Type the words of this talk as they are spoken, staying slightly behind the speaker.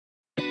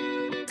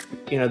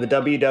the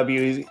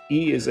WWE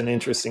is an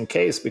interesting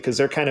case because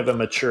they're kind of a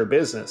mature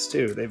business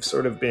too. They've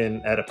sort of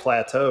been at a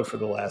plateau for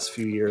the last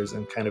few years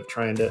and kind of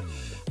trying to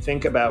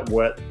think about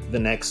what the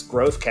next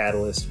growth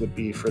catalyst would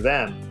be for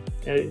them.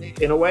 And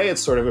in a way,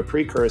 it's sort of a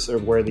precursor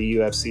of where the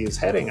UFC is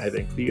heading, I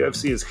think. The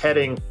UFC is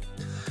heading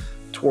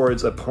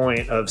towards a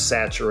point of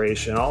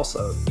saturation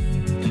also.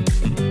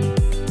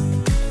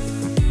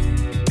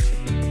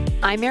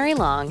 I'm Mary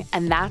Long,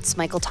 and that's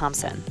Michael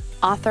Thomsen,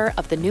 author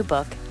of the new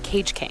book,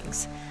 Cage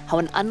Kings: How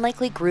an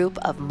Unlikely Group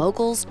of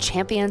Moguls,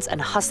 Champions,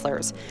 and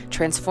Hustlers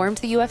Transformed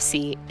the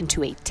UFC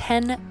into a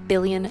 $10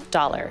 billion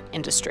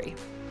industry.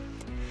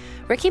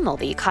 Ricky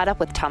Mulvey caught up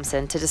with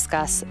Thomsen to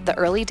discuss the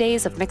early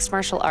days of mixed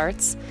martial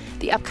arts,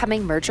 the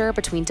upcoming merger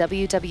between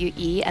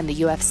WWE and the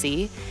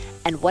UFC,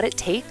 and what it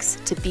takes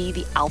to be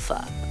the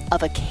alpha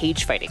of a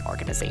cage fighting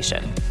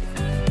organization.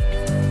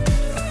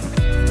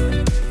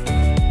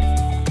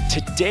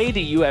 Today,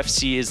 the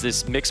UFC is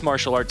this mixed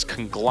martial arts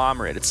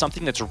conglomerate. It's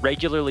something that's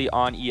regularly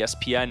on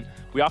ESPN.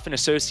 We often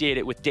associate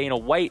it with Dana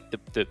White,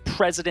 the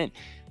president,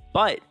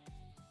 but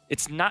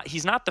it's not.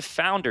 He's not the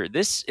founder. At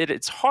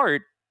its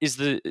heart is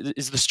the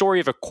story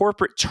of a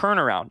corporate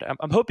turnaround.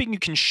 I'm hoping you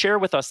can share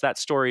with us that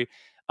story,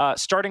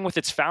 starting with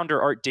its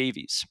founder, Art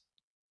Davies.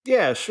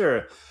 Yeah,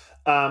 sure.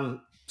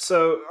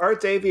 So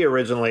Art Davie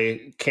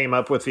originally came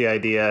up with the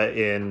idea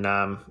in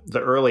the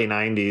early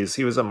 90s.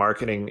 He was a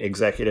marketing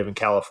executive in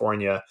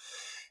California,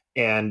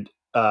 and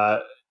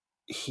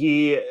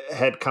he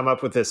had come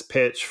up with this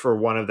pitch for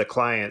one of the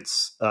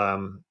clients,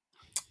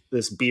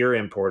 this beer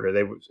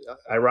importer.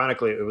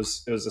 Ironically, it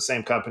was the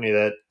same company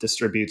that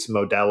distributes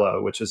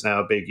Modelo, which is now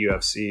a big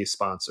UFC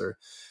sponsor.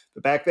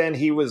 But back then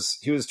he was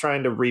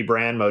trying to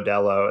rebrand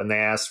Modelo, and they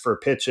asked for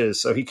pitches.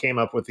 So he came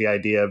up with the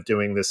idea of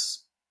doing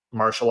this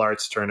martial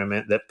arts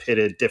tournament that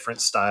pitted different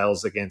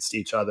styles against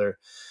each other.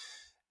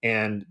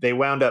 And they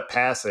wound up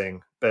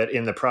passing, but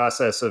in the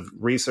process of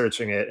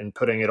researching it and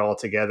putting it all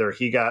together,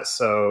 he got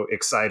so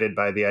excited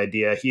by the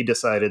idea, he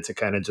decided to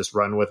kind of just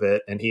run with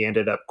it. And he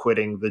ended up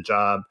quitting the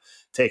job,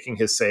 taking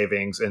his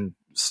savings and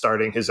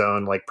starting his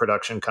own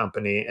production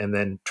company, and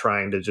then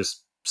trying to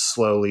just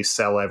slowly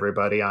sell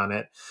everybody on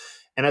it.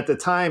 And at the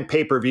time,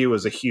 pay-per-view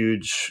was a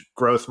huge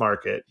growth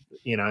market.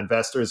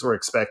 Investors were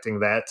expecting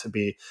that to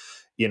be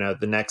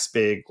the next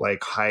big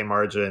high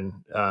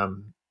margin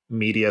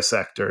media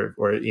sector,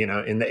 where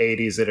in the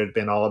 80s it had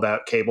been all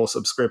about cable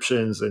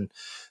subscriptions. And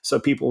so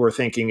people were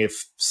thinking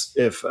if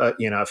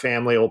a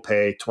family will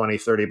pay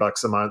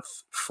 $20-$30 a month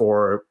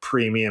for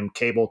premium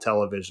cable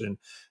television,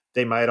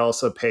 they might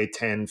also pay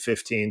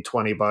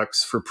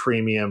 $10-$15-$20 for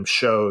premium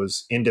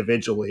shows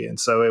individually. And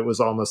so it was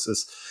almost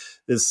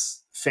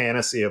this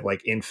fantasy of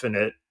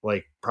infinite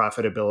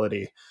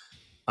profitability.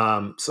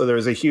 So there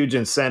was a huge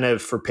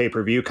incentive for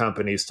pay-per-view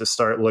companies to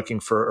start looking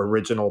for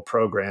original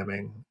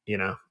programming,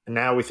 and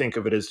now we think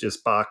of it as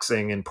just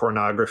boxing and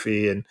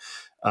pornography and,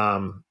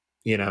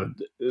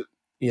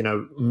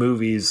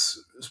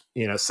 movies,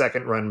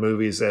 second run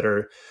movies that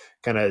are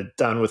kind of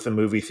done with the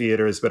movie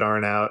theaters, but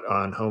aren't out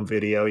on home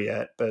video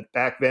yet. But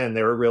back then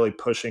they were really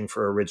pushing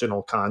for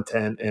original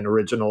content and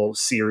original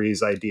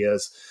series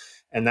ideas.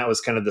 And that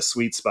was kind of the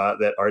sweet spot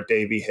that Art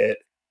Davie hit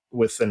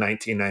with the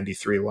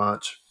 1993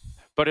 launch.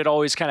 But it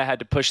always kind of had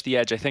to push the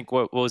edge. I think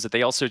what was it?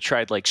 They also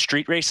tried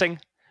street racing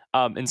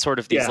and sort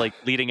of these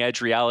leading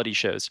edge reality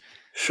shows.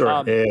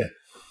 Sure. Yeah.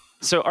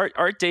 So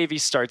Art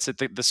Davies starts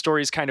it. The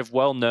story is kind of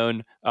well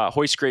known.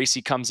 Hoist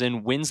Gracie comes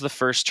in, wins the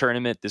first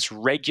tournament. This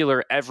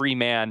regular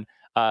everyman,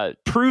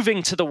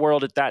 proving to the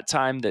world at that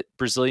time that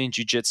Brazilian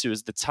Jiu-Jitsu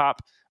is the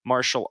top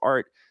martial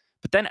art.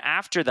 But then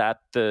after that,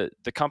 the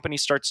company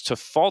starts to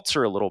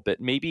falter a little bit.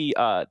 Maybe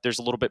there's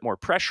a little bit more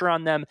pressure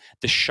on them.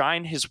 The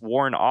shine has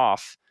worn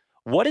off.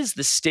 What is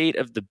the state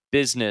of the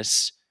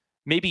business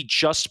maybe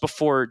just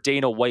before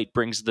Dana White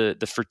brings the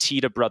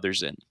Fertitta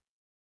brothers in?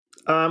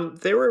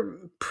 They were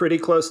pretty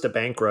close to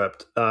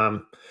bankrupt.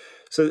 So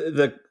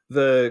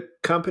the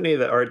company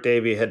that Art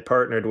Davie had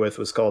partnered with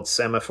was called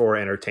Semaphore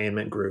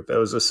Entertainment Group. It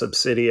was a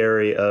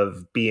subsidiary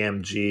of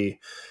BMG,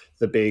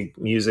 the big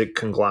music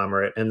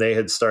conglomerate, and they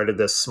had started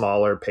this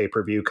smaller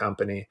pay-per-view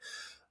company.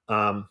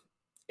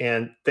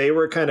 And they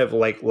were kind of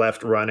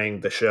left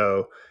running the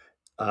show.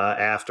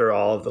 After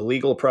all of the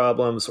legal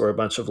problems, where a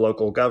bunch of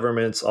local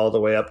governments, all the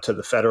way up to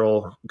the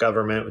federal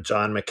government with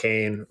John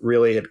McCain,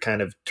 really had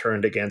kind of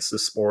turned against the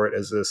sport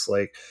as this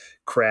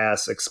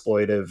crass,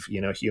 exploitive,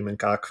 human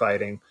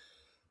cockfighting.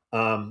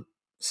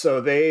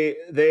 So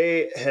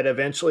they had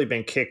eventually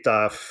been kicked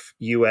off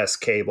U.S.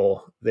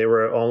 cable. They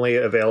were only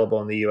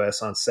available in the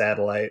U.S. on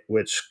satellite,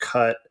 which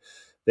cut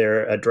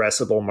their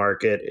addressable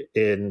market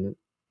in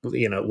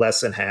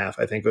less than half.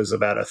 I think it was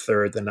about a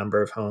third the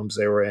number of homes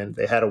they were in.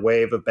 They had a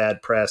wave of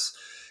bad press.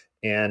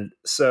 And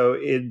so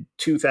in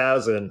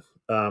 2000,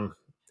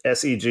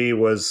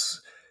 SEG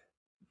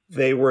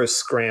they were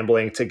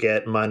scrambling to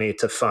get money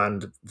to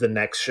fund the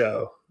next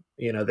show.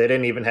 They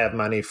didn't even have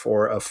money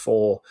for a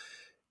full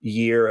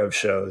year of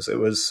shows. It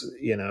was,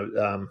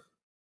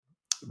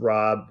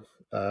 Rob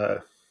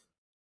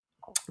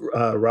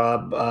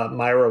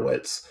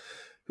Meyerowitz,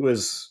 who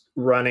was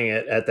running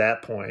it at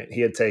that point.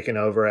 He had taken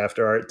over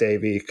after Art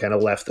Davie kind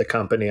of left the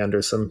company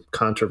under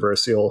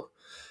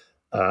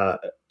uh,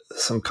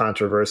 some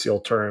controversial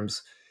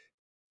terms.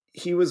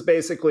 He was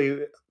basically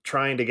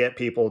trying to get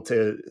people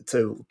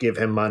to give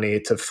him money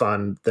to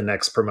fund the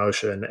next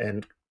promotion,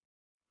 and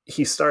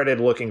he started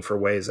looking for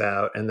ways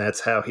out, and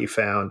that's how he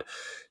found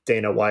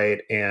Dana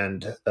White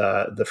and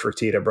the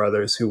Fertitta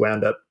brothers, who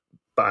wound up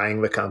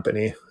buying the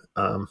company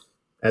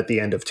at the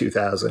end of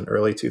 2000,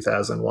 early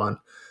 2001.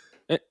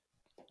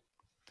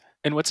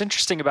 And what's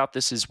interesting about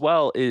this as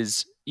well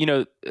is,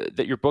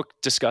 that your book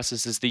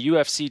discusses is the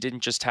UFC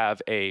didn't just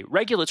have a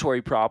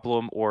regulatory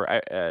problem or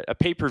a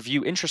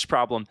pay-per-view interest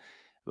problem.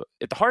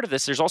 At the heart of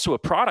this, there's also a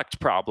product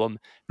problem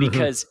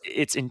because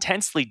it's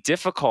intensely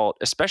difficult,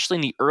 especially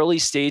in the early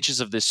stages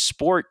of this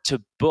sport,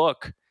 to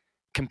book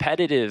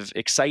competitive,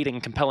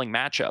 exciting, compelling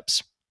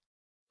matchups.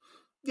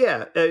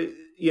 Yeah,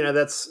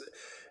 that's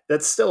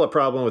still a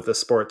problem with the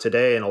sport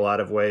today in a lot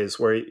of ways.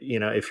 Where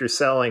if you're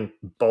selling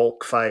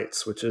bulk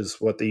fights, which is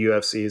what the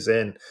UFC is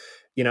in,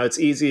 it's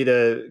easy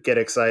to get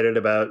excited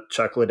about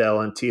Chuck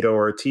Liddell and Tito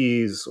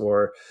Ortiz,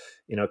 or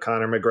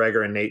Conor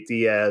McGregor and Nate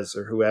Diaz,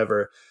 or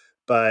whoever.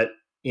 But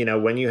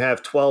when you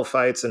have 12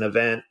 fights an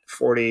event,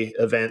 40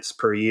 events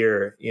per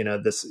year,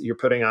 you're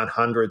putting on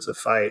hundreds of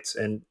fights,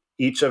 and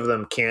each of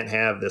them can't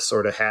have this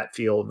sort of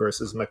Hatfield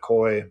versus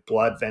McCoy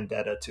blood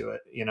vendetta to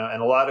it, and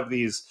a lot of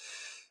these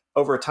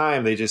over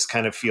time, they just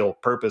kind of feel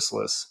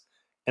purposeless.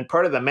 And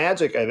part of the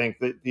magic, I think,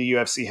 that the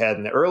UFC had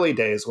in the early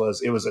days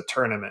was it was a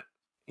tournament.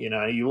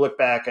 You look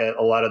back at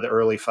a lot of the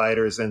early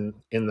fighters in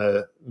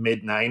the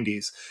mid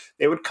 90s,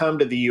 they would come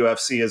to the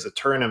UFC as a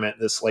tournament,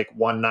 this like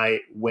one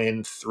night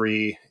win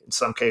 3, in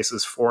some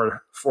cases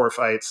four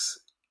fights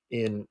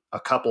in a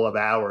couple of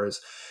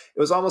hours. It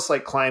was almost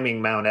like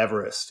climbing Mount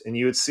Everest, and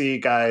you would see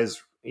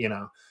guys,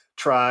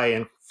 try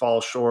and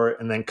fall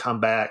short and then come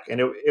back. And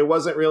it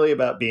wasn't really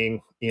about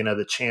being,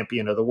 the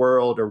champion of the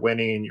world or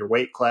winning in your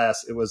weight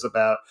class. It was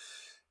about,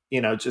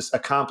 just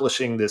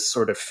accomplishing this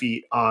sort of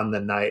feat on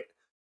the night.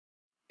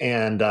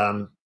 And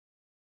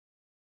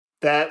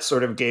that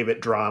sort of gave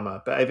it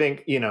drama. But I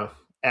think,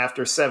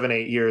 after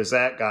 7-8 years,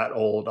 that got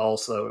old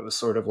also. It was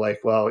sort of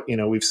like, well,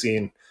 we've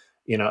seen,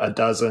 a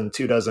dozen,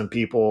 24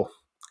 people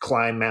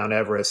climb Mount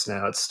Everest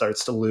now. It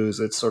starts to lose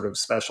its sort of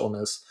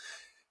specialness.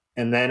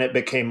 And then it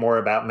became more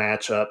about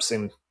matchups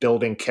and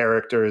building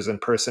characters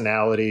and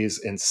personalities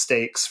and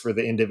stakes for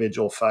the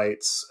individual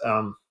fights.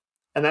 And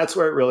that's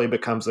where it really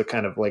becomes a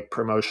kind of like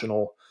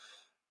promotional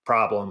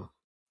problem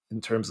in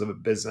terms of a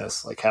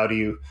business. Like, how do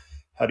you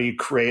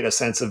create a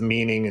sense of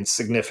meaning and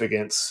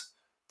significance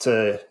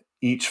to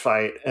each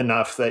fight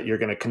enough that you're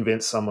going to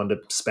convince someone to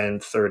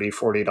spend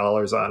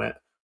 $30-$40 on it?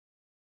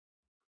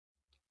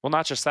 Well,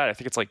 not just that. I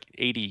think it's like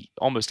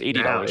almost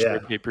 $80 for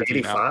a pay-per-view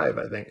 85,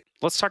 now. I think.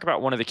 Let's talk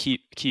about one of the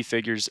key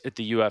figures at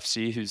the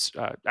UFC, who's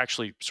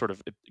actually sort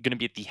of going to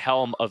be at the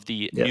helm of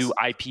the new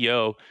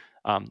IPO,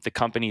 the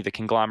company, the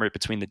conglomerate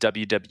between the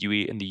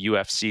WWE and the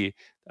UFC.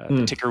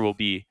 The ticker will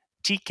be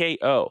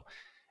TKO,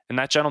 and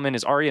that gentleman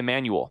is Ari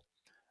Emanuel.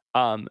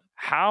 Kind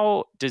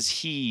of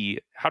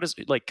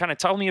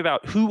tell me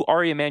about who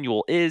Ari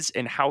Emanuel is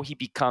and how he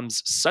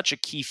becomes such a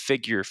key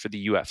figure for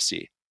the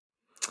UFC.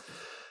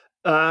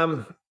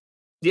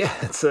 Yeah,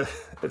 it's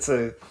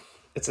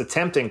a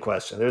tempting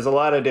question. There's a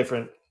lot of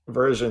different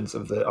versions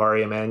of the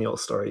Ari Emanuel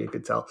story you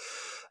could tell.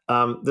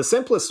 The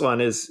simplest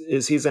one is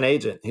he's an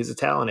agent. He's a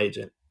talent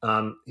agent.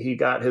 He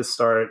got his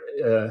start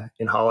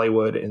in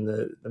Hollywood in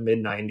the mid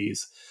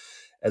 90s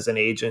as an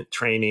agent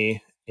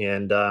trainee,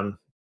 and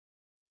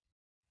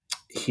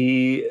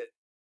he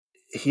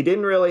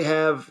didn't really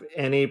have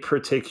any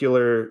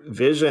particular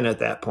vision at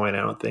that point.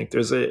 I don't think.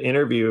 There's an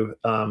interview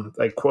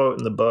I quote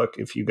in the book.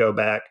 If you go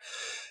back,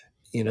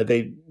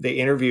 they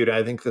interviewed,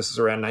 I think this is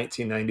around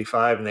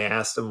 1995, and they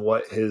asked him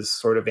what his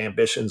sort of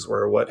ambitions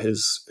were, what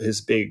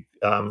his big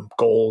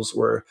goals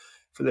were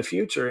for the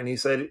future. And he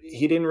said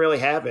he didn't really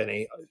have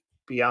any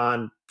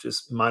beyond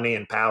just money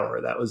and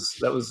power. That was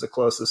the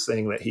closest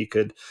thing that he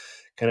could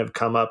kind of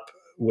come up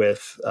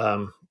with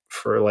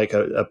for like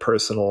a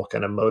personal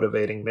kind of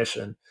motivating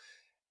mission.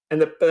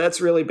 And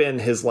that's really been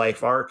his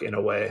life arc in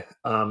a way,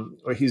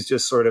 where he's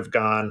just sort of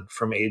gone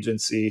from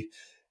agency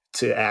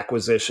to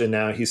acquisition.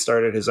 Now he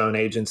started his own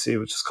agency,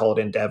 which is called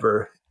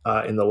Endeavor,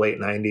 in the late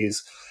 90s,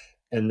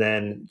 and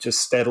then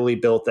just steadily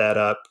built that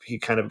up. He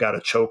kind of got a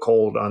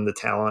chokehold on the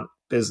talent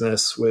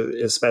business,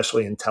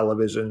 especially in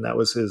television. That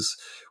was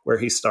where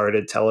he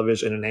started,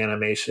 television and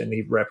animation.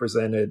 He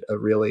represented a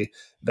really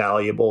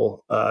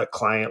valuable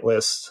client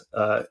list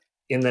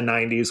in the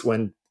 90s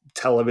when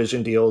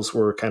television deals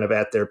were kind of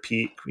at their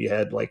peak. We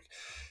had like,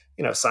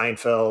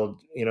 Seinfeld,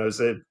 it was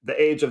the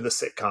age of the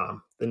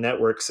sitcom, the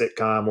network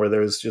sitcom, where there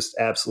was just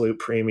absolute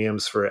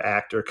premiums for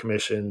actor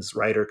commissions,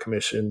 writer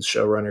commissions,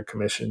 showrunner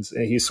commissions.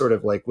 And he sort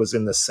of like was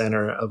in the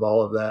center of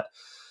all of that.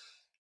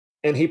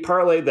 And he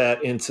parlayed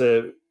that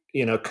into,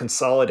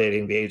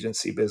 consolidating the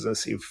agency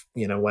business. He,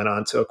 went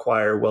on to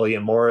acquire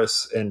William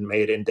Morris and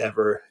made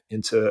Endeavor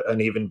into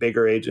an even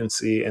bigger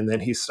agency. And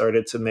then he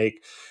started to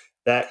make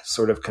that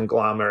sort of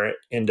conglomerate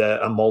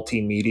into a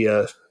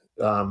multimedia,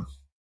 um,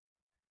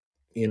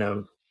 you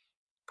know,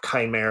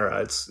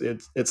 chimera.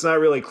 It's not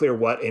really clear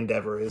what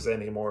Endeavor is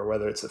anymore,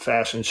 whether it's a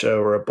fashion show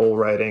or a bull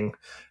riding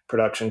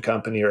production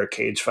company or a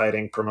cage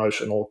fighting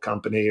promotional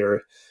company,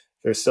 or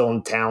they're still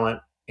in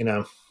talent, you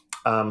know.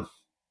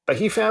 But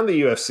he found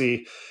the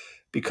UFC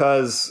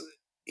because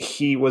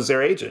he was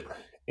their agent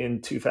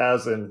in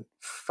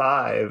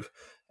 2005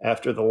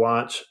 after the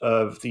launch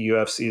of the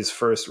UFC's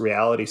first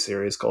reality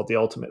series called The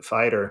Ultimate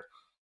Fighter.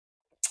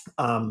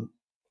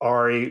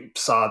 Ari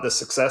saw the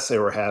success they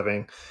were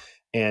having,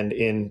 and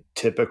in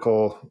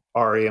typical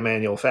Ari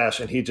Emanuel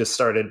fashion, he just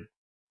started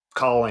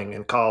calling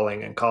and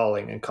calling and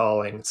calling and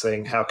calling,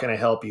 saying, "How can I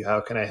help you?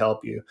 How can I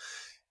help you?"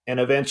 And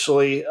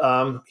eventually,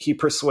 he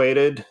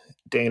persuaded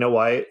Dana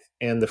White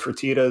and the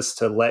Fertittas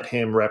to let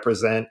him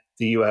represent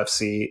the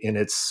UFC in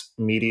its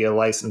media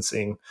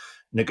licensing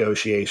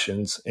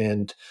negotiations.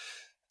 And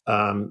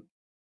the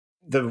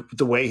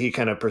way he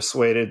kind of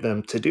persuaded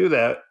them to do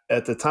that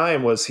at the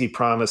time was he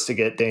promised to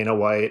get Dana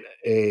White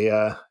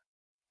a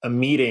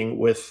meeting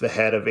with the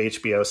head of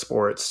HBO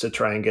Sports to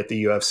try and get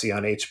the UFC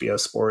on HBO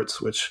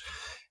Sports, which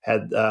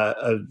had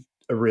a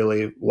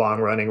really long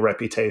running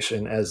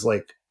reputation as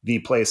like the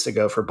place to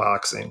go for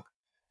boxing.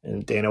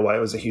 And Dana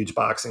White was a huge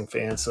boxing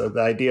fan. So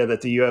the idea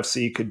that the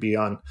UFC could be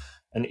on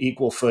an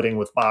equal footing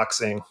with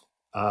boxing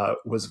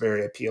was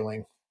very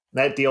appealing.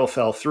 That deal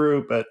fell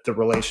through, but the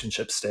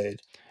relationship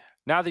stayed.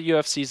 Now the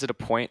UFC is at a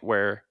point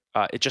where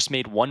it just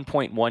made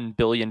 $1.1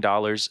 billion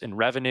in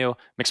revenue.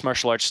 Mixed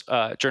martial arts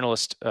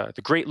journalist,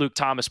 the great Luke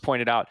Thomas,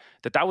 pointed out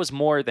that that was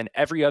more than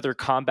every other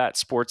combat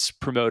sports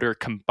promoter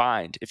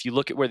combined. If you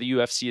look at where the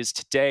UFC is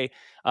today,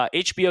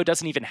 HBO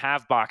doesn't even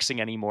have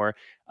boxing anymore.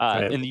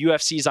 Right. And the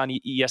UFC is on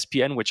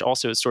ESPN, which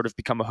also has sort of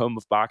become a home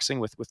of boxing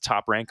with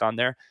Top Rank on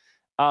there.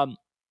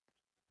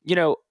 You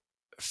know,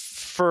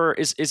 for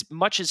as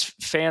much as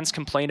fans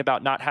complain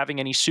about not having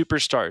any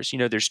superstars, you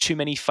know, there's too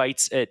many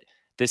fights at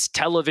this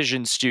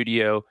television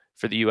studio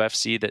for the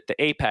UFC, the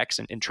Apex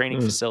and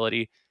training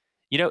facility.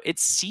 You know, it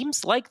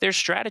seems like their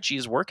strategy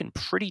is working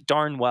pretty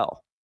darn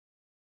well.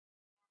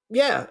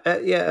 Yeah,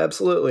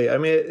 absolutely. I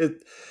mean,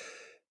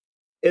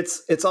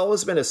 it's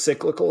always been a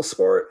cyclical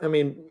sport. I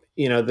mean,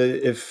 you know,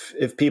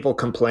 if people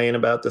complain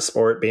about the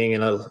sport being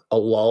in a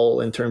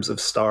lull in terms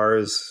of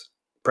stars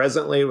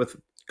presently, with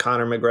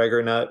Conor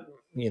McGregor not,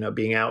 you know,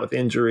 being out with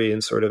injury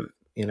and sort of,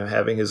 you know,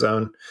 having his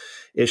own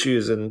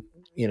issues, and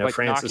you know, Like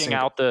Francis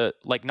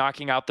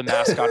knocking out the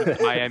mascot of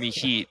the Miami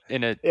Heat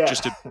in a yeah.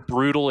 just a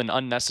brutal and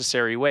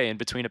unnecessary way in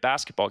between a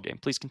basketball game.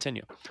 Please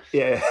continue.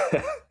 Yeah.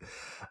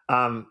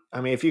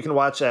 I mean, if you can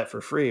watch that for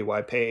free,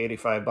 why pay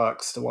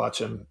 $85 to watch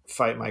him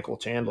fight Michael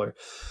Chandler?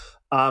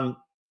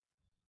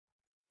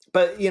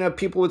 But, you know,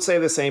 people would say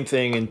the same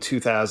thing in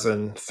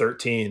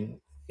 2013,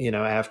 you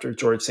know, after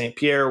George St.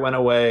 Pierre went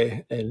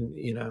away and,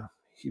 you know,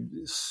 he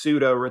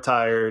pseudo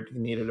retired, he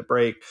needed a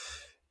break.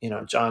 You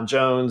know, John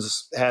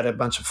Jones had a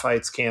bunch of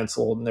fights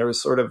canceled, and there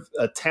was sort of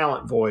a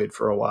talent void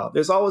for a while.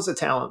 There's always a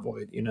talent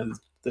void, you know,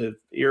 the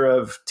era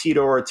of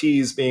Tito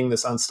Ortiz being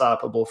this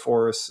unstoppable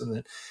force. And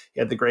then he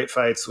had the great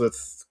fights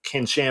with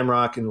Ken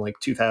Shamrock in like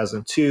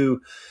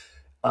 2002.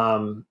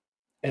 And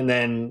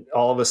then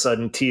all of a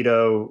sudden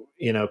Tito,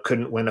 you know,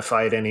 couldn't win a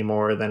fight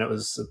anymore. Then it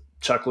was the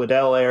Chuck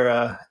Liddell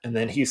era. And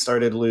then he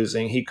started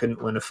losing. He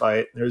couldn't win a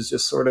fight. There's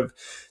just sort of,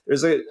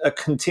 there's a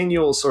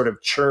continual sort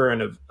of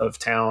churn of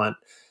talent.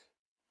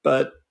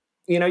 But,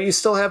 you know, you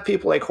still have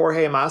people like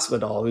Jorge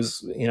Masvidal,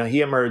 who's, you know, he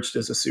emerged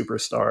as a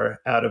superstar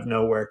out of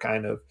nowhere,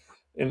 kind of.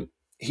 And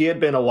he had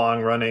been a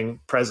long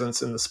running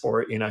presence in the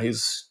sport.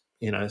 He's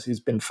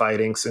been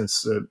fighting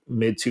since the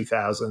mid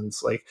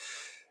 2000s. Like,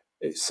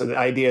 so the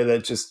idea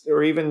that just,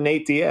 or even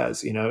Nate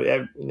Diaz, you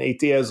know, Nate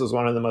Diaz was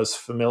one of the most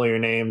familiar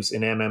names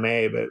in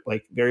MMA, but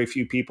like very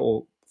few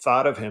people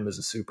thought of him as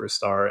a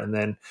superstar. And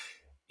then,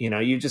 you know,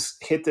 you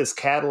just hit this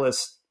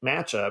catalyst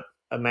matchup,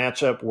 a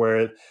matchup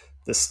where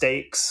the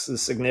stakes, the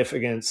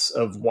significance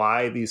of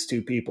why these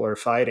two people are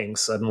fighting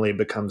suddenly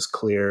becomes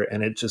clear,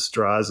 and it just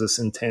draws this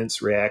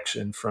intense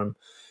reaction from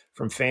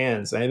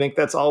fans. And I think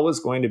that's always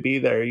going to be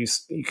there. You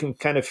can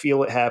kind of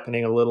feel it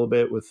happening a little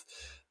bit with,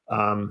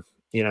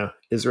 you know,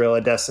 Israel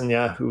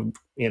Adesanya, who,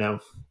 you know,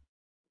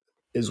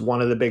 is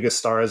one of the biggest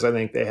stars I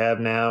think they have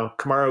now.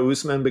 Kamaru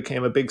Usman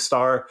became a big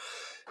star,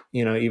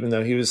 you know, even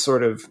though he was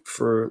sort of,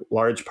 for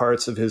large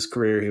parts of his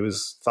career, he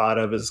was thought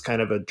of as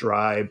kind of a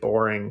dry,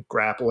 boring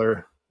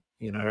grappler,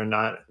 you know,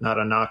 not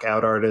a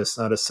knockout artist,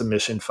 not a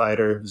submission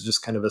fighter. He was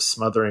just kind of a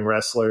smothering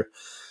wrestler.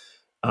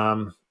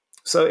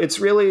 So it's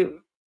really,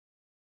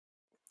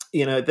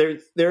 you know,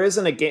 there's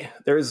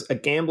a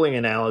gambling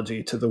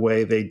analogy to the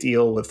way they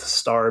deal with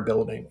star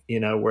building, you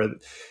know, where,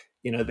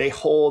 you know, they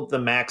hold the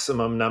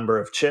maximum number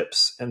of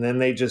chips and then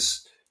they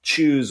just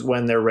choose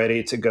when they're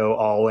ready to go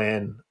all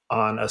in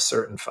on a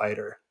certain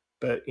fighter.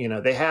 But, you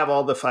know, they have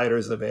all the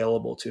fighters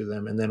available to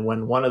them. And then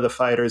when one of the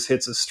fighters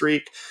hits a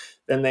streak,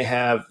 then they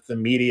have the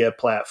media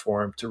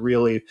platform to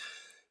really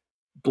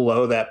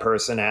blow that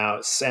person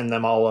out, send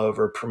them all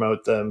over,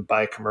 promote them,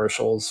 buy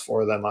commercials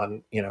for them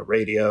on,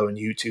 radio and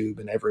YouTube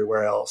and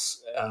everywhere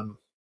else.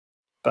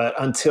 But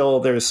until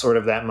there's sort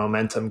of that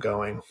momentum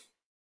going,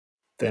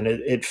 then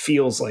it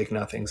feels like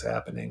nothing's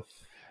happening.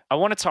 I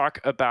want to talk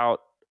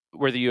about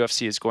where the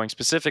UFC is going,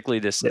 specifically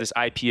this Yep. this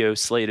IPO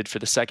slated for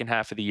the second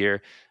half of the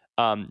year.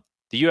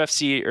 The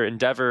UFC or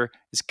Endeavor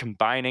is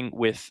combining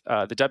with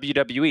the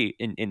WWE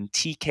in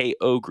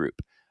TKO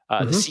Group.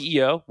 The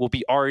CEO will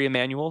be Ari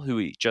Emanuel, who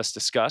we just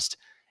discussed.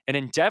 And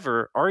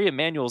Endeavor, Ari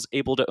Emanuel is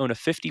able to own a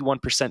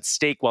 51%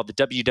 stake, while the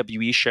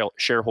WWE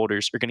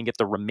shareholders are going to get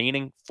the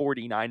remaining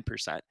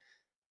 49%.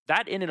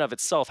 That in and of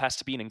itself has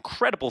to be an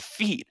incredible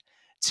feat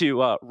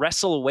to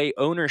wrestle away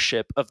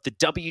ownership of the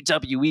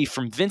WWE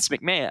from Vince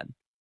McMahon.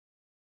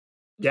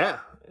 Yeah,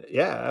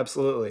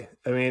 absolutely.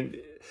 I mean,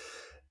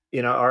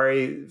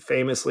 Ari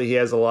famously, he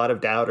has a lot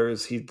of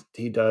doubters.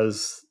 He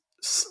does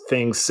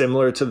things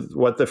similar to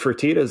what the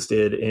Fertittas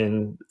did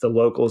in the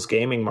locals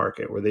gaming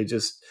market, where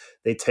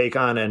they take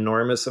on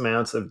enormous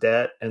amounts of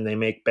debt and they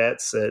make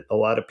bets that a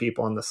lot of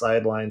people on the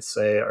sidelines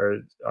say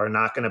are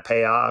not going to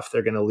pay off.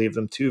 They're going to leave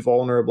them too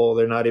vulnerable.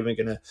 They're not even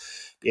going to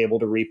be able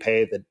to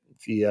repay the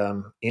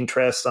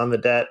interest on the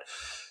debt.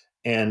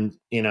 And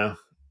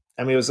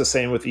it was the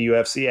same with the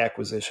UFC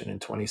acquisition in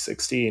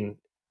 2016.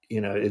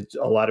 A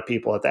lot of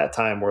people at that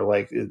time were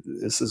like,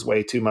 this is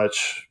way too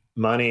much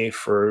money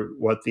for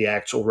what the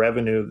actual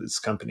revenue this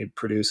company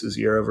produces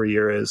year over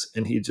year is.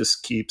 And he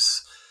just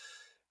keeps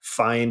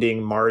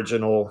finding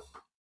marginal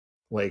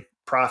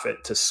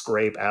profit to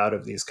scrape out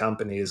of these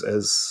companies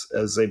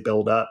as they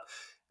build up.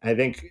 I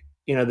think,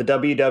 the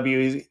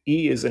WWE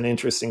is an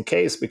interesting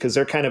case because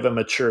they're kind of a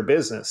mature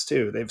business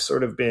too. They've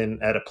sort of been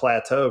at a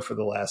plateau for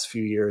the last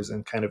few years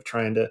and kind of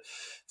trying to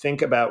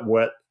think about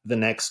what the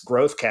next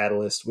growth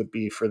catalyst would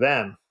be for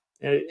them.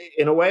 And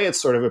in a way, it's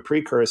sort of a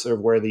precursor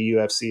of where the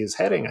UFC is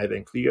heading. I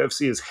think the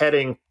UFC is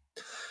heading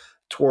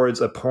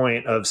towards a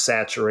point of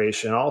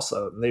saturation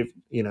also. And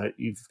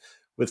you've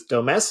with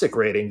domestic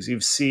ratings,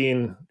 you've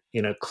seen,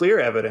 clear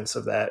evidence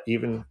of that.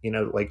 Even, in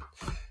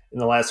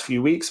the last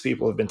few weeks,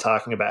 people have been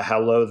talking about how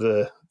low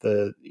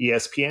the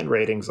ESPN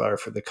ratings are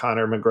for the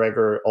Conor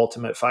McGregor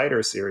Ultimate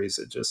Fighter series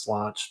that just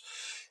launched.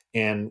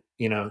 And,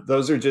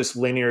 those are just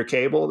linear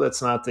cable.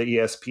 That's not the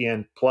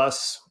ESPN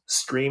Plus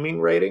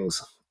streaming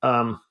ratings.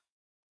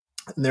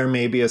 There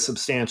may be a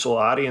substantial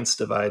audience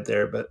divide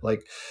there, but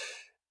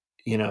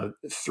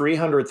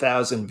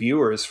 300,000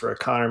 viewers for a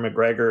Conor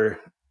McGregor,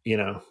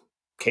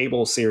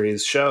 cable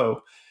series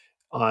show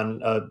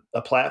on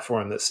a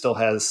platform that still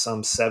has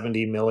some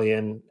 70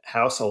 million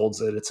households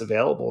that it's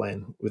available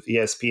in with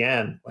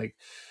ESPN,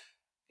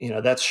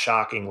 that's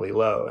shockingly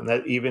low. And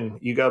that even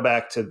you go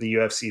back to the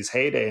UFC's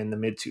heyday in the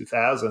mid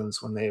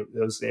 2000s when it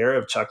was the era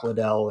of Chuck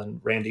Liddell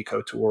and Randy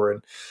Couture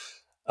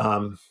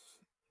and,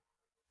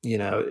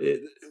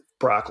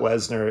 Brock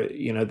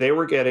Lesnar, they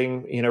were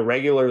getting,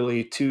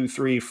 regularly 2,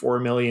 3, 4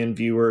 million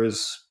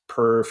viewers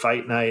per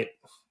fight night.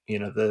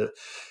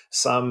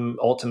 Some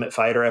Ultimate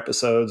Fighter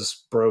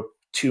episodes broke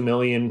 2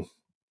 million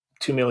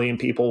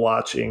people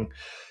watching.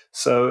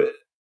 So,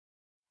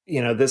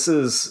 this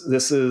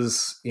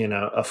is,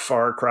 a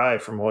far cry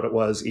from what it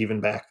was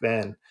even back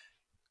then.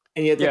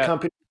 And yet the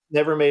company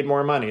never made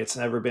more money. It's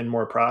never been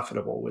more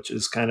profitable, which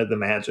is kind of the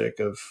magic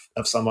of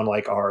someone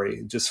like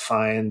Ari. It just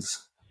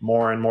finds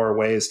more and more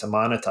ways to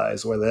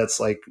monetize, whether that's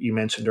like you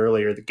mentioned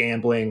earlier, the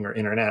gambling or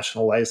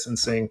international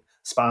licensing,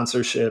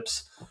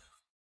 sponsorships,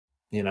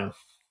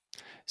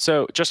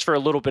 So just for a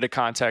little bit of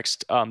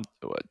context, the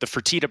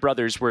Fertitta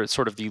brothers were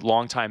sort of the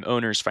longtime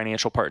owners,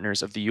 financial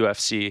partners of the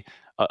UFC,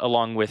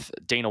 along with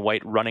Dana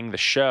White running the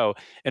show.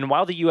 And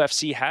while the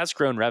UFC has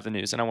grown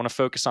revenues, and I want to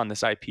focus on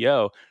this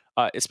IPO,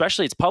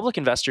 especially its public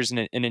investors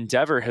in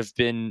Endeavor have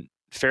been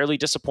fairly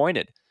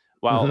disappointed.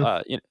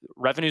 While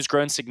revenue's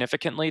grown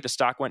significantly, the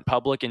stock went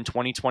public in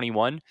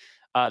 2021,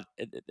 and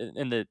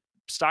the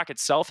stock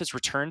itself has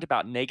returned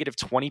about negative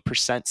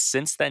 20%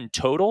 since then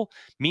total.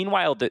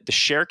 Meanwhile, the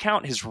share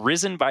count has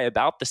risen by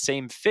about the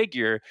same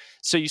figure.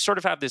 So you sort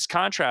of have this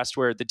contrast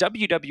where the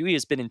WWE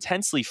has been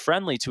intensely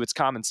friendly to its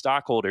common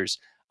stockholders,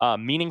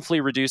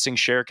 meaningfully reducing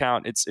share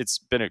count. It's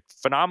been a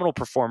phenomenal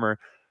performer.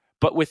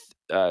 But with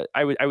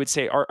I would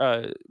say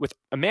with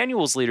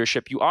Emmanuel's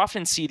leadership, you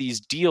often see these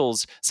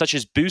deals such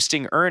as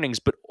boosting earnings,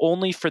 but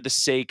only for the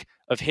sake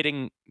of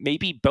hitting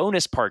maybe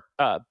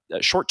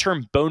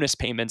short-term bonus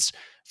payments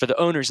for the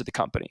owners of the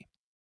company.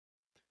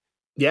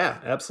 Yeah,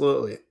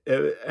 absolutely.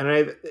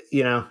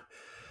 And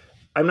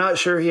I'm not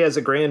sure he has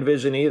a grand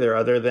vision either,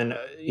 other than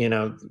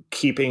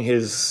keeping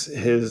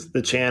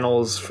the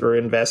channels for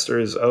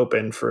investors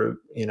open for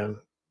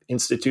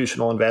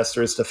institutional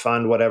investors to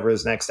fund whatever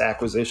his next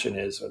acquisition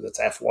is, whether it's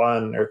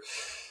F1 or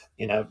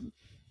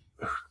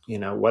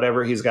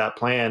whatever he's got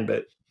planned.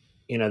 But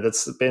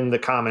that's been the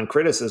common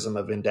criticism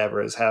of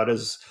Endeavor is how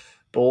does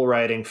bull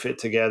riding fit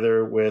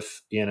together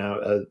with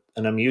an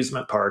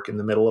amusement park in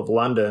the middle of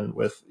London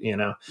with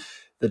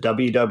the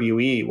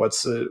WWE.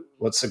 What's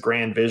the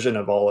grand vision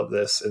of all of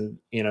this? And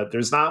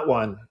there's not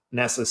one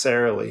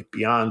necessarily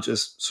beyond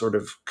just sort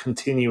of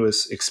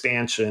continuous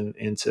expansion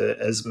into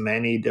as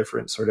many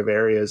different sort of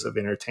areas of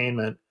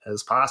entertainment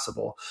as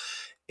possible.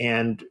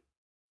 And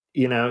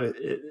it's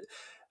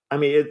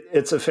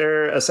a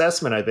fair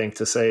assessment, I think,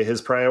 to say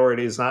his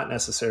priority is not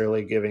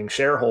necessarily giving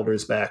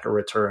shareholders back a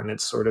return.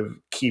 It's sort of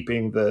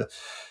keeping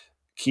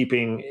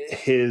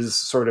his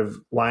sort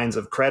of lines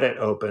of credit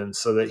open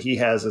so that he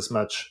has as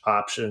much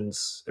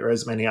options or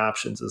as many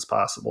options as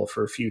possible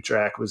for future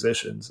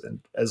acquisitions. And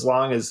as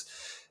long as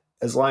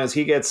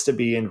he gets to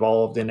be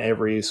involved in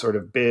every sort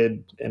of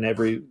bid and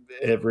every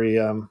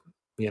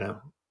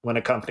when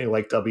a company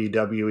like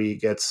WWE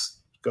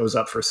goes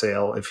up for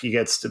sale, if he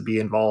gets to be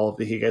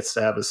involved, he gets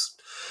to have his,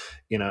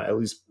 at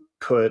least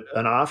put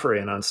an offer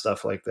in on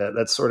stuff like that.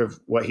 That's sort of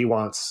what he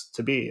wants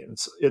to be.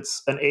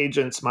 It's an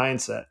agent's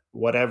mindset.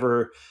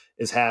 Whatever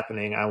is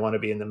happening, I want to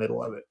be in the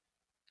middle of it.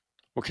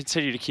 We'll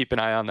continue to keep an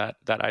eye on that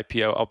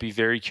IPO. I'll be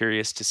very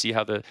curious to see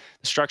how the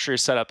structure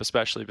is set up,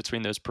 especially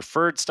between those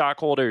preferred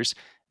stockholders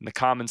and the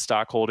common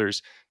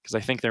stockholders, because I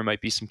think there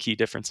might be some key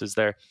differences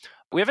there.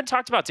 We haven't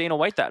talked about Dana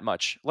White that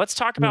much. Let's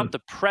talk about the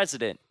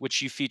president,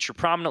 which you feature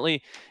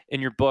prominently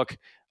in your book.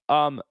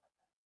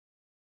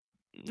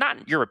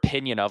 Not your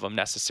opinion of him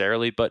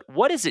necessarily, but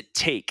what does it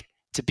take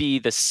to be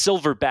the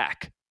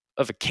silverback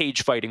of a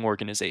cage fighting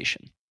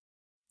organization?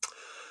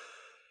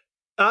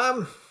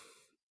 Yeah,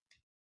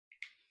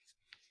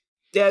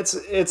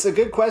 it's a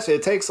good question.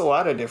 It takes a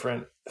lot of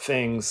different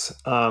things.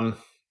 And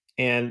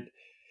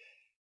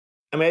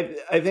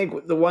I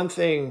think the one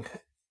thing,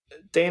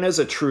 Dana's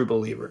a true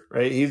believer,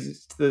 right?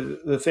 He's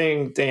the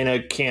thing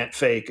Dana can't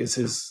fake is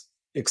his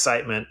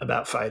excitement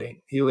about fighting.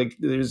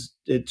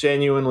 It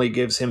genuinely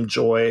gives him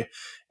joy,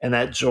 and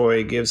that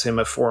joy gives him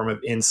a form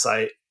of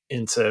insight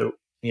into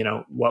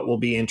what will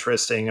be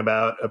interesting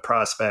about a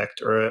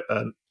prospect or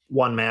a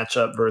one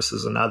matchup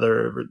versus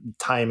another,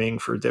 timing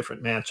for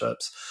different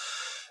matchups.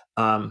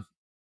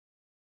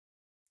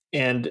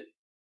 And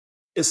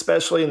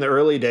especially in the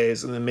early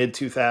days, in the mid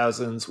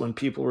 2000s, when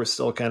people were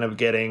still kind of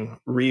getting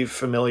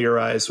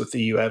re-familiarized with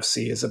the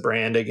UFC as a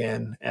brand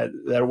again,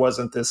 there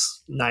wasn't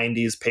this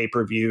 90s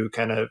pay-per-view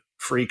kind of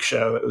freak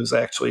show. It was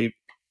actually,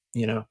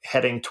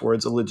 heading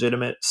towards a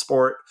legitimate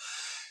sport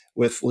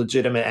with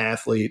legitimate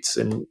athletes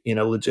and,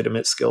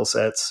 legitimate skill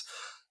sets.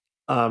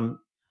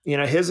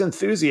 His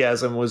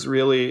enthusiasm was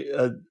really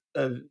a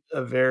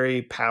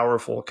very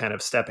powerful kind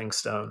of stepping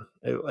stone.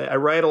 I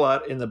write a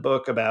lot in the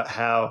book about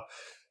how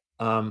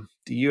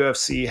the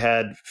UFC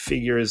had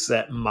figures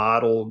that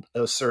modeled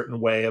a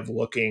certain way of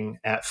looking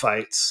at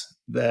fights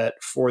that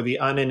for the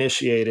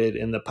uninitiated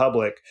in the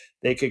public,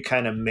 they could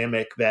kind of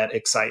mimic that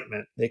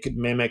excitement. They could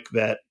mimic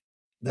that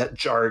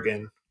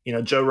jargon.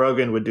 Joe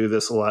Rogan would do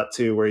this a lot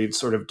too, where he'd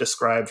sort of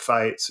describe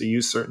fights or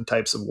use certain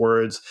types of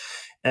words.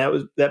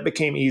 And that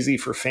became easy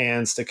for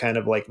fans to kind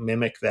of like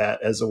mimic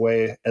that as a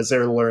way, as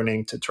they're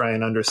learning to try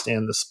and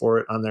understand the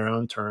sport on their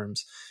own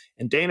terms.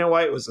 And Dana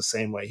White was the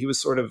same way. He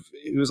was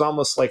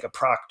almost like a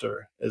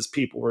proctor, as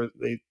people were,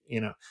 they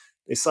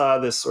saw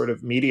this sort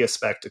of media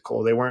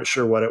spectacle. They weren't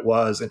sure what it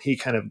was. And he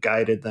kind of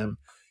guided them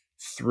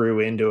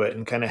through into it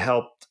and kind of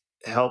help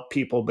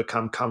people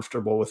become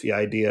comfortable with the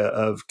idea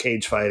of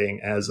cage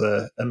fighting as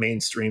a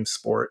mainstream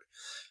sport.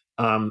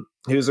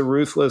 He was a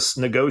ruthless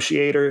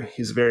negotiator.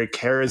 He's a very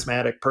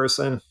charismatic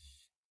person.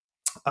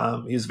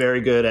 He's very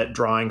good at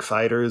drawing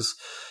fighters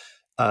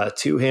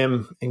to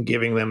him and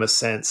giving them a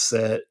sense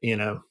that,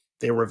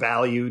 they were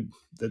valued,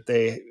 that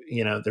there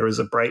was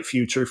a bright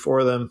future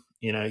for them.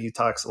 He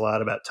talks a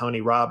lot about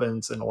Tony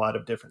Robbins and a lot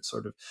of different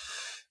sort of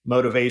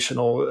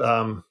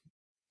motivational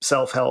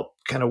self-help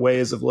kind of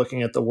ways of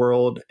looking at the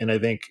world. And I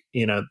think,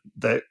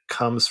 that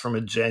comes from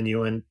a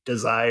genuine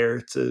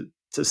desire to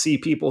see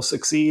people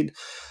succeed.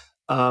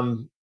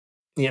 It's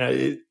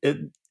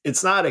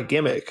not a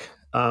gimmick,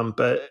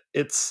 but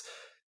it's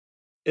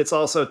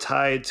also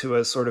tied to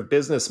a sort of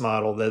business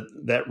model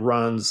that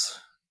runs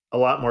a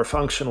lot more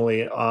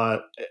functionally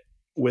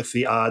with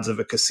the odds of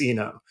a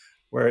casino,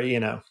 where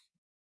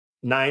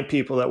 9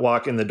 people that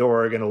walk in the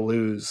door are going to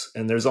lose,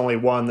 and there's only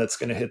one that's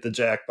going to hit the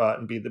jackpot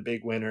and be the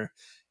big winner,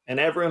 and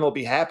everyone will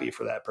be happy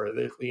for that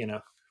person.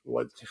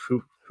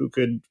 Who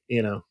could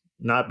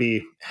not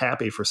be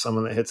happy for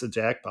someone that hits a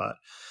jackpot?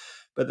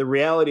 But the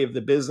reality of the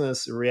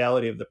business, the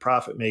reality of the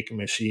profit-making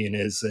machine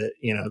is that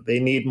they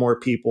need more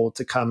people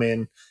to come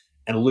in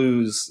and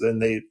lose than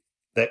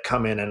that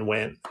come in and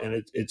win,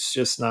 and it's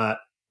just not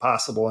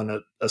possible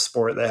in a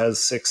sport that has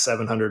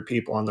 600-700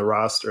 people on the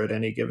roster at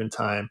any given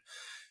time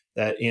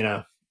that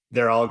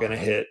they're all going to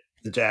hit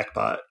the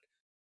jackpot.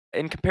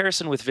 In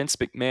comparison with Vince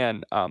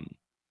McMahon,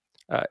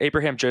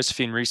 Abraham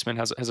Josephine Reisman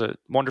has a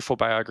wonderful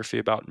biography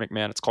about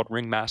McMahon. It's called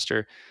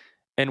Ringmaster.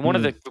 And one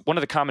of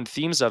the common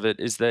themes of it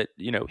is that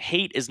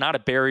hate is not a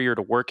barrier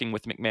to working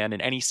with McMahon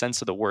in any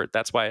sense of the word.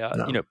 That's why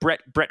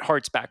Bret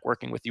Hart's back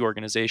working with the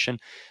organization.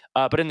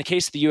 But in the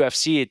case of the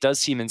UFC, it does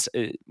seem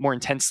more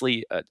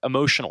intensely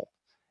emotional,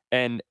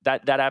 and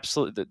that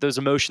absolutely, those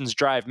emotions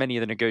drive many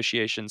of the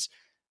negotiations.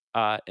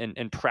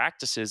 and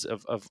practices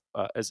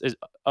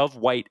of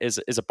White as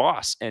a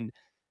boss. And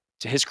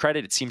to his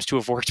credit, it seems to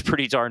have worked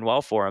pretty darn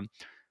well for him.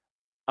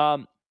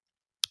 I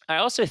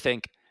also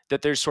think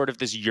that there's sort of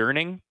this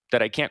yearning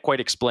that I can't quite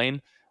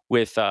explain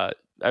with, I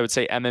would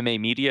say, MMA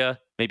media,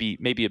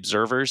 maybe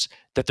observers,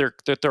 that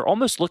they're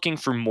almost looking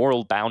for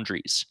moral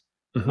boundaries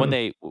when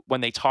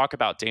they talk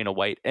about Dana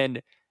White.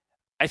 And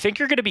I think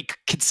you're going to be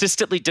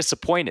consistently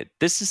disappointed.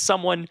 This is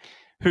someone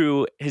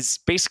who has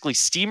basically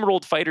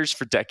steamrolled fighters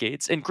for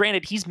decades. And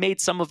granted, he's made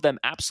some of them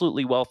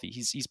absolutely wealthy.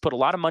 He's put a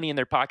lot of money in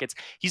their pockets.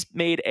 He's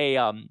made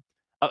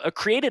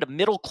created a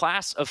middle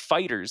class of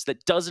fighters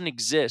that doesn't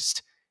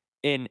exist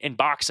in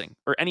boxing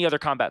or any other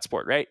combat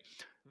sport, right?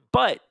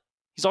 But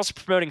he's also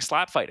promoting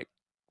slap fighting,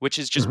 which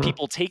is just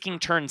people taking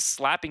turns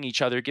slapping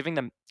each other, giving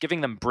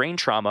them brain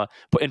trauma,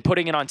 and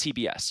putting it on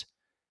TBS.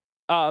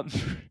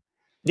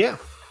 Yeah.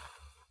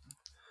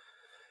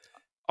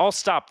 I'll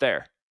stop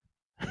there.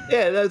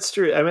 Yeah, that's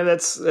true. I mean,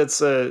 that's that's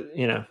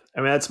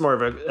more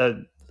of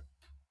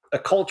a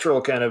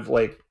cultural kind of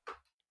like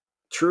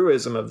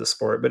truism of the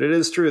sport, but it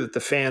is true that the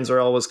fans are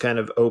always kind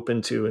of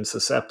open to and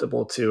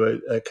susceptible to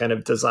a kind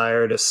of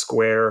desire to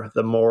square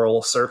the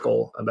moral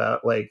circle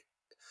about, like,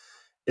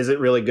 is it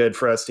really good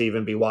for us to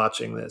even be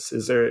watching this?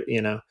 Is there,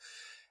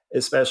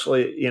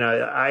 especially,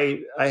 I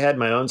had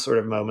my own sort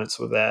of moments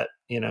with that.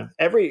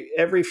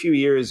 Every few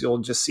years you'll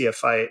just see a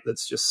fight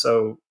that's just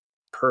so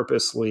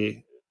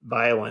purposely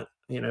violent.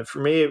 For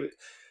me,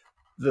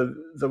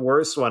 the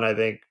worst one, I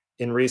think,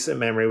 in recent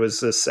memory was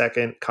the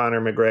second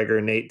Conor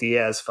McGregor Nate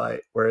Diaz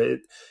fight, where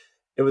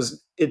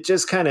it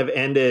just kind of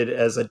ended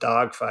as a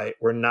dogfight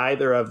where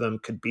neither of them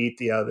could beat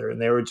the other,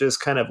 and they were just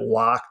kind of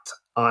locked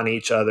on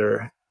each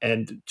other,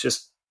 and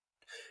just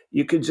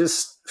you could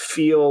just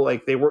feel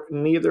like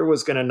neither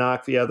was going to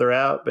knock the other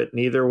out, but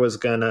neither was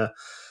going to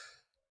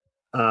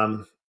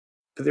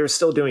but they were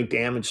still doing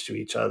damage to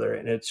each other.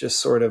 And it's just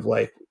sort of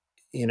like,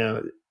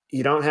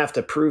 you don't have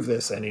to prove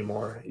this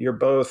anymore. You're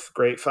both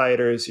great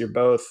fighters. You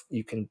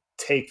can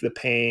take the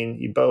pain.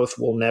 You both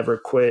will never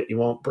quit. You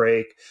won't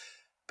break,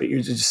 but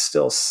you're just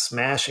still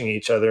smashing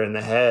each other in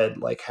the head.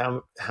 Like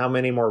how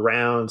many more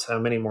rounds, how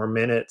many more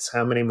minutes,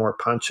 how many more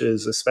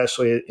punches,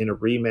 especially in a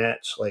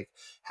rematch, like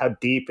how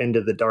deep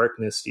into the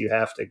darkness do you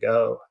have to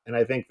go? And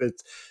I think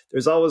that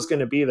there's always going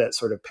to be that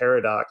sort of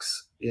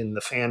paradox in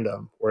the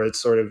fandom where it's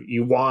sort of,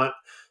 you want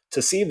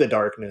to see the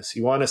darkness.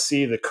 You want to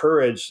see the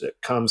courage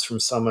that comes from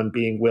someone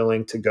being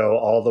willing to go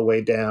all the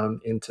way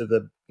down into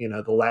the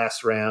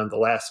last round, the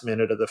last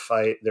minute of the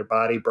fight, their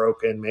body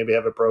broken, maybe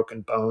have a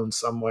broken bone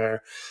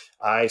somewhere,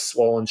 eye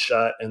swollen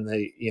shut, and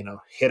they,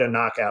 hit a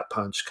knockout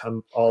punch,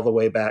 come all the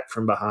way back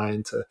from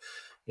behind to,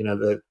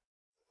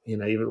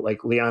 even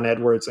like Leon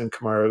Edwards and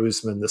Kamaru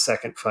Usman, the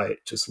second fight,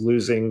 just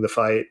losing the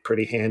fight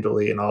pretty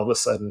handily. And all of a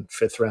sudden,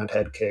 5th round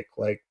head kick,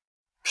 like,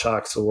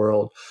 shocks the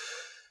world.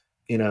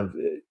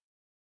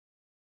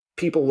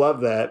 People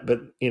love that, but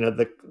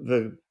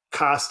the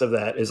cost of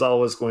that is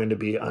always going to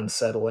be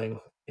unsettling.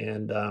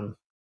 And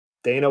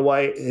Dana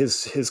White,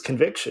 his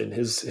conviction,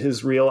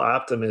 his real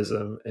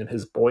optimism and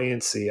his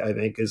buoyancy, I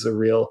think, is a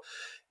real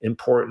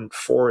important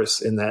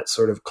force in that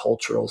sort of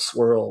cultural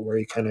swirl where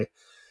he kind of,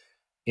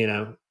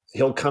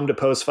 he'll come to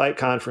post-fight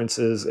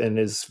conferences and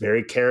is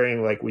very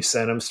caring. Like, we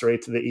sent him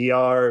straight to the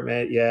ER,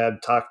 man. Yeah,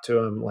 talk to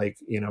him. Like,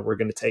 we're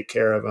going to take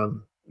care of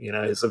him.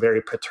 He's a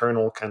very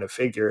paternal kind of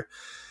figure.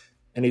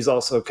 And he's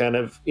also kind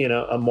of,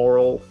 a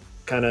moral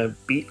kind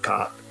of beat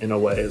cop in a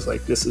way. Is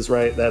like, this is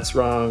right, that's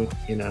wrong,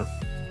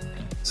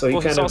 So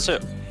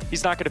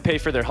he's not going to pay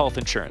for their health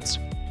insurance.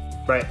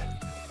 Right.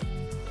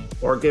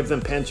 Or give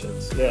them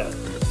pensions. Yeah.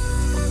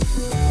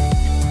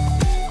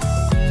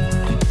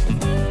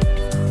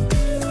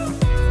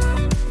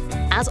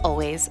 As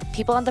always,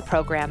 people on the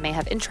program may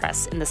have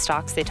interests in the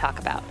stocks they talk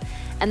about,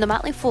 and the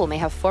Motley Fool may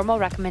have formal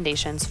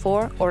recommendations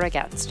for or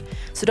against,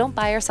 so don't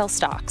buy or sell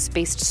stocks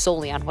based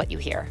solely on what you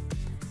hear.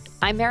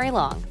 I'm Mary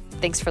Long.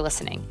 Thanks for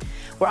listening.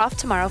 We're off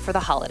tomorrow for the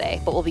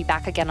holiday, but we'll be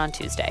back again on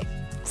Tuesday.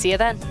 See you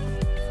then.